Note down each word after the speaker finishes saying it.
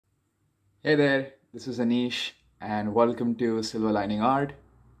Hey there, this is Anish and welcome to Silver Lining Art.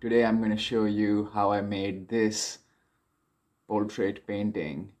 Today I'm going to show you how I made this portrait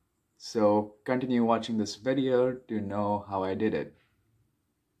painting. So continue watching this video to know how I did it.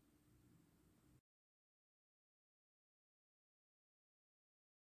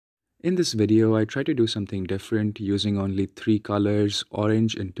 In this video, I try to do something different using only 3 colors,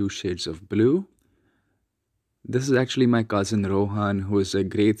 orange and 2 shades of blue. This is actually my cousin Rohan, who is a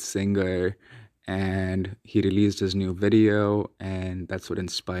great singer, and he released his new video, and that's what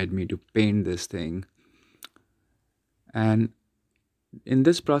inspired me to paint this thing. And in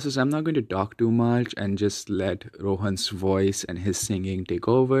this process, I'm not going to talk too much and just let Rohan's voice and his singing take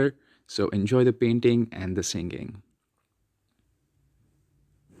over. So enjoy the painting and the singing.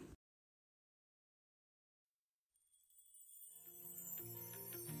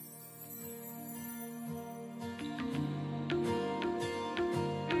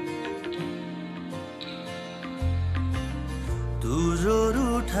 तू जो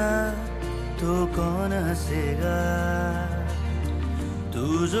रूठा तो कौन हंसेगा,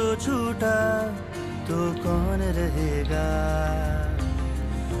 तू जो छूटा तो कौन रहेगा।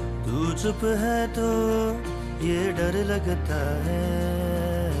 तू चुप है तो ये डर लगता है,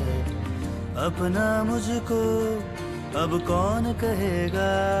 अपना मुझको अब कौन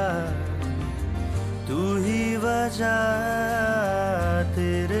कहेगा। तू ही वजह,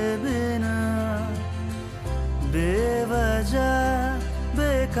 तेरे बिना बेवजह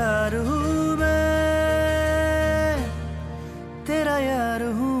बेकार हूँ मैं, तेरा यार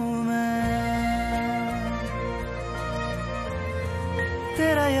हूँ मैं,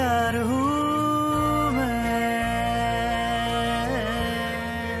 तेरा यार हूँ मैं।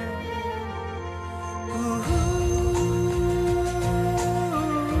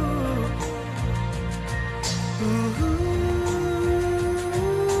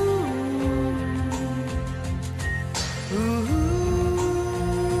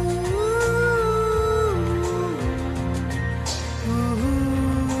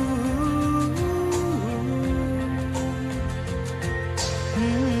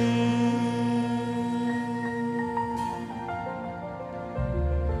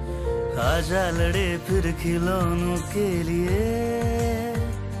 आजा लड़े फिर खिलौनों के लिए,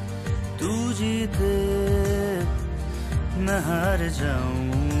 तू जीते मैं हार जाऊं।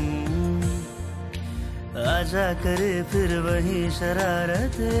 आजा करे फिर वही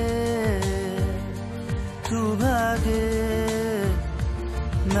शरारतें, तू भागे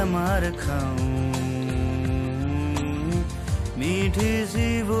मैं मार खाऊं। मीठी सी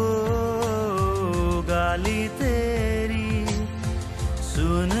वो गाली तेरी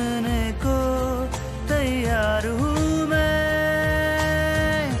सुनने को तैयार हूँ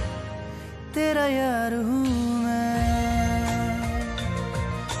मैं, तेरा यार हूँ मैं,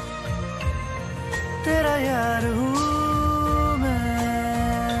 तेरा यार हूँ मैं,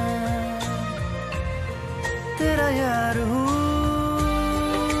 तेरा यार हूँ।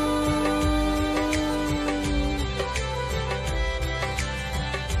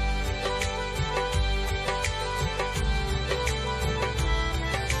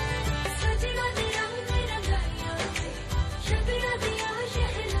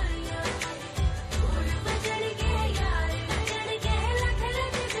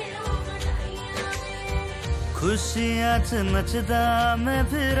 खुशियाँ च नचदा मैं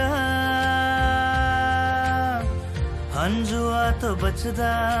फिरा, हंजुआ तो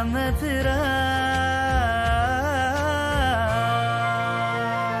बचदा मैं फिरा।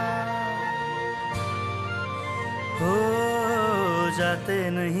 हो जाते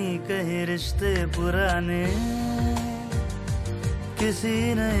नहीं कहीं रिश्ते पुराने, किसी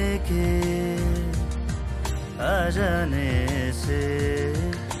नए के आ जाने से।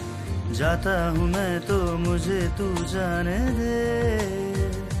 जाता हूँ मैं तो मुझे तू जाने दे,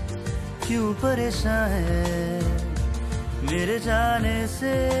 क्यों परेशान है मेरे जाने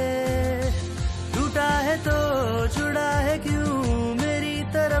से। टूटा है तो जुड़ा है क्यों, मेरी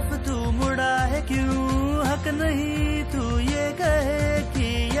तरफ तू मुड़ा है क्यों। हक नहीं तू ये कहे कि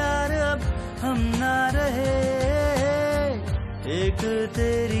यार अब हम ना रहे, एक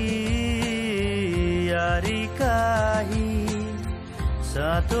तेरी यारी का ही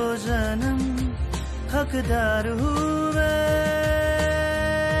सातों जन्म हकदार हूँ मैं,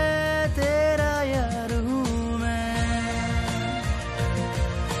 तेरा यार हूँ मैं,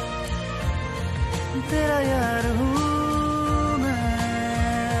 तेरा यार हूँ मैं,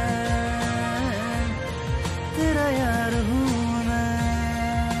 तेरा यार हूँ मैं,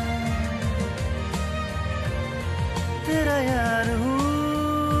 तेरा यार हूँ।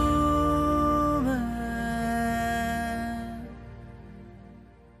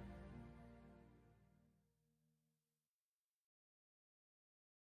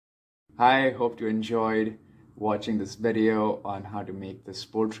 I hope you enjoyed watching this video on how to make this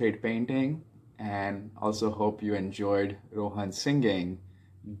portrait painting, and also hope you enjoyed Rohan singing.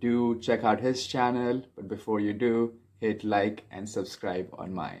 Do check out his channel, but before you do, hit like and subscribe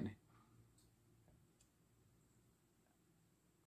on mine.